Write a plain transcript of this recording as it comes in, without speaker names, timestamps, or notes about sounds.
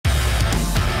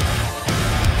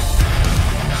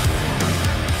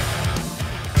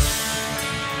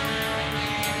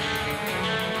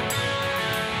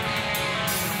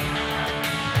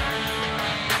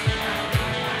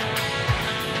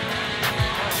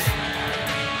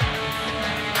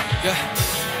Yeah.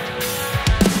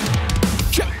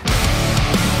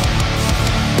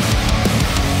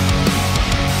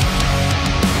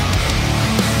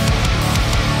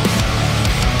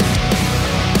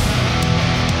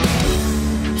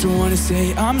 Don't wanna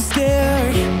say I'm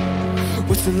scared.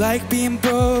 What's it like being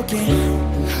broken?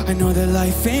 I know that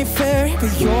life ain't fair,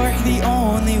 but you're the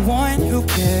only one who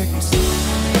cares.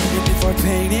 And if our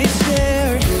pain is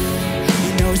shared,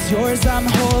 you know it's yours I'm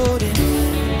holding.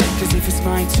 Cause if it's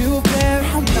mine to bear,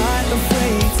 I'm not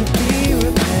afraid to be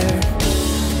repaired.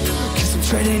 Cause I'm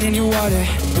treading in your water,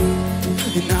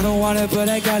 and I don't wanna, but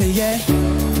I got it, yeah.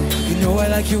 You know I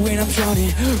like you when I'm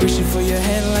drowning, reaching for your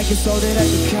hand like it's all that I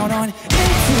can count on.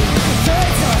 Into the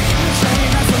dark,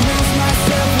 trying not to lose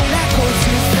myself when I go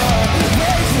too far.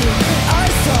 Where do I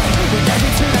start when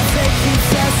every turn I take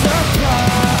keeps us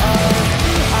apart?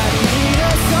 I need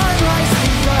a sunrise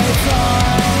in the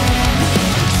dawn.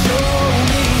 Show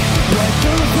me what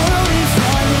the world is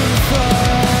running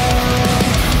from,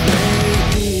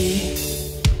 baby.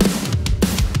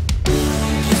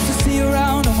 Used to see you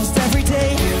around almost every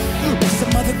day, with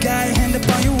some other guy hand up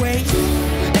on your waist,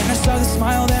 and I saw the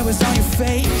smile that was on your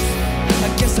face. I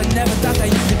guess I never thought that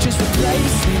you could just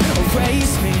replace me,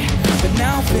 erase me. But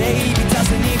now, baby,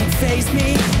 doesn't even faze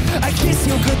me. I kissed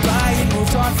you goodbye and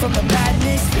moved on from the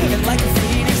madness, and like a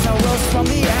phoenix I rose from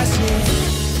the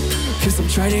ashes. Cause I'm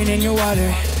treading in your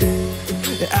water,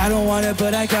 I don't want it,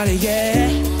 but I got it, yeah.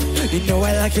 You know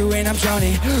I like it when I'm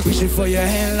drowning, reaching for your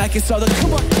hand like it's all the,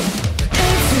 come on.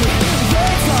 Into the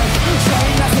dark,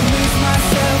 trying not to lose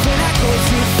myself when I go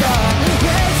too far.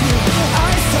 Where do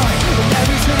I start when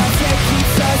every turn I take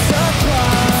keeps us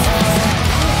apart?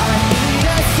 I need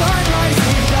a sunrise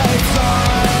in the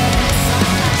dawn.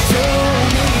 Show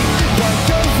me what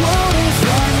the world is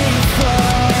running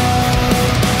from.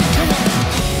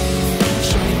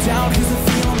 Shutting down cause I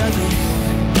feel nothing,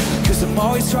 cause I'm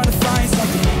always trying to find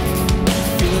something.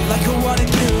 Feeling like I wanna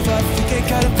give up, think I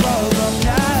got a problem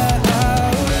now.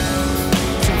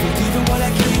 What I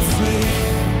can't see.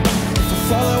 If I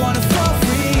fall, I wanna fall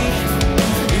free.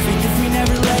 Even if we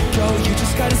never let go, you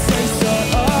just gotta say so.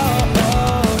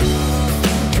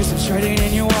 Cause I'm treading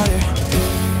in your water,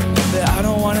 but I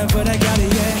don't want it, but I got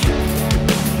it,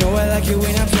 yeah. Know I like it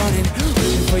when I'm drowning,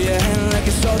 reaching for your hand like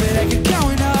it's all that I can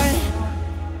count on.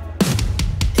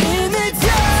 In the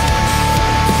dark,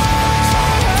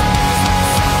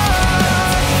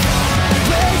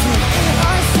 where do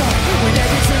I start when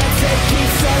every turn I take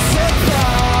keeps us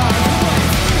apart?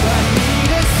 I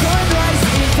need a sunrise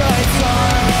in the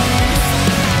dawn.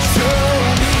 Show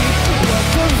me what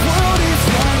the world is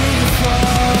running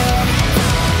from.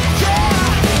 Yeah,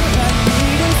 I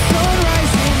need a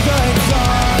sunrise in the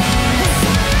dawn.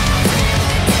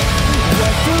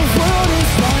 What the world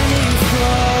is running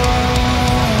from.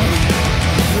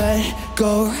 Let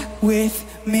go with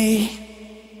me.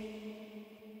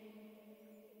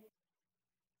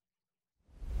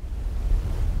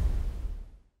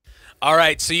 All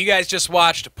right, so you guys just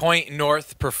watched Point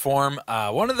North perform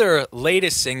one of their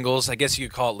latest singles. I guess you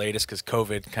could call it latest because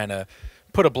COVID kind of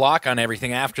put a block on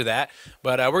everything after that.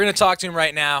 But we're going to talk to him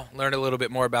right now, learn a little bit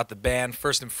more about the band.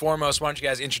 First and foremost, why don't you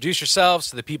guys introduce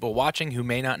yourselves to the people watching who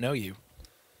may not know you?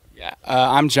 Yeah,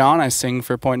 I'm John. I sing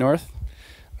for Point North.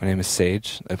 My name is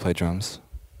Sage. I play drums.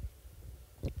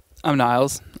 I'm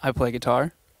Niles. I play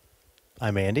guitar.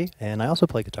 I'm Andy, and I also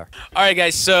play guitar. All right,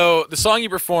 guys, so the song you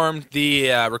performed, the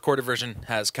recorded version,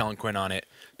 has Kellin Quinn on it.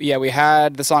 Yeah, we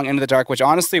had the song Into the Dark, which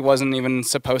honestly wasn't even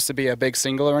supposed to be a big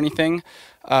single or anything.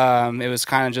 It was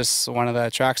kind of just one of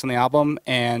the tracks on the album,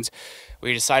 and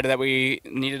we decided that we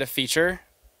needed a feature,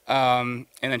 and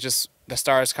then just the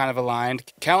stars kind of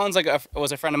aligned. Kellin's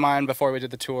was a friend of mine before we did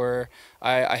the tour.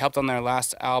 I helped on their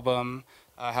last album,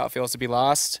 How It Feels to Be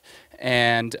Lost,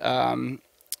 and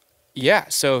yeah,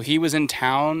 so he was in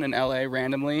town in LA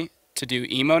randomly to do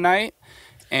emo night,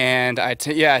 and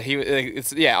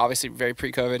obviously very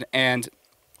pre-COVID, and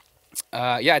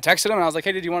yeah, I texted him and I was like,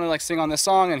 hey, did you want to sing on this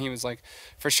song? And he was like,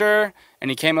 for sure. And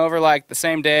he came over the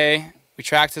same day. We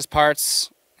tracked his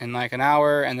parts in an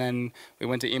hour, and then we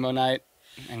went to emo night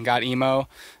and got emo,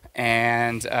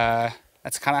 and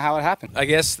that's kind of how it happened. I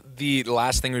guess the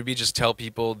last thing would be just tell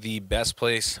people the best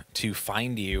place to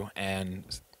find you and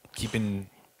keep in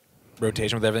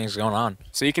rotation with everything that's going on.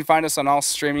 So you can find us on all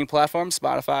streaming platforms,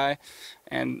 Spotify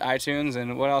and iTunes,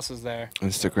 and what else is there?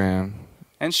 Instagram,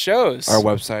 And shows. Our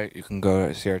website. You can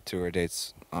go see our tour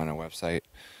dates on our website.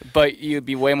 But you'd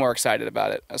be way more excited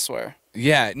about it, I swear.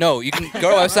 Yeah, no, you can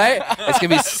go to our website. It's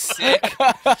gonna be sick.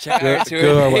 Check out our tour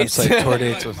Go to our dates. website, tour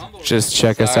dates with. Just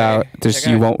check us Sorry. out. Just Check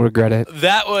you out- won't regret it.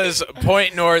 That was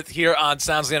Point North here on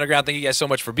Sounds of the Underground. Thank you guys so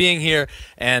much for being here,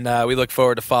 and we look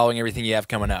forward to following everything you have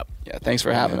coming up. Yeah, thanks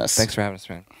for having us. Thanks for having us,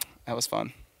 man. That was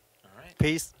fun.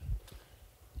 Peace.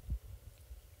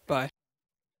 Bye.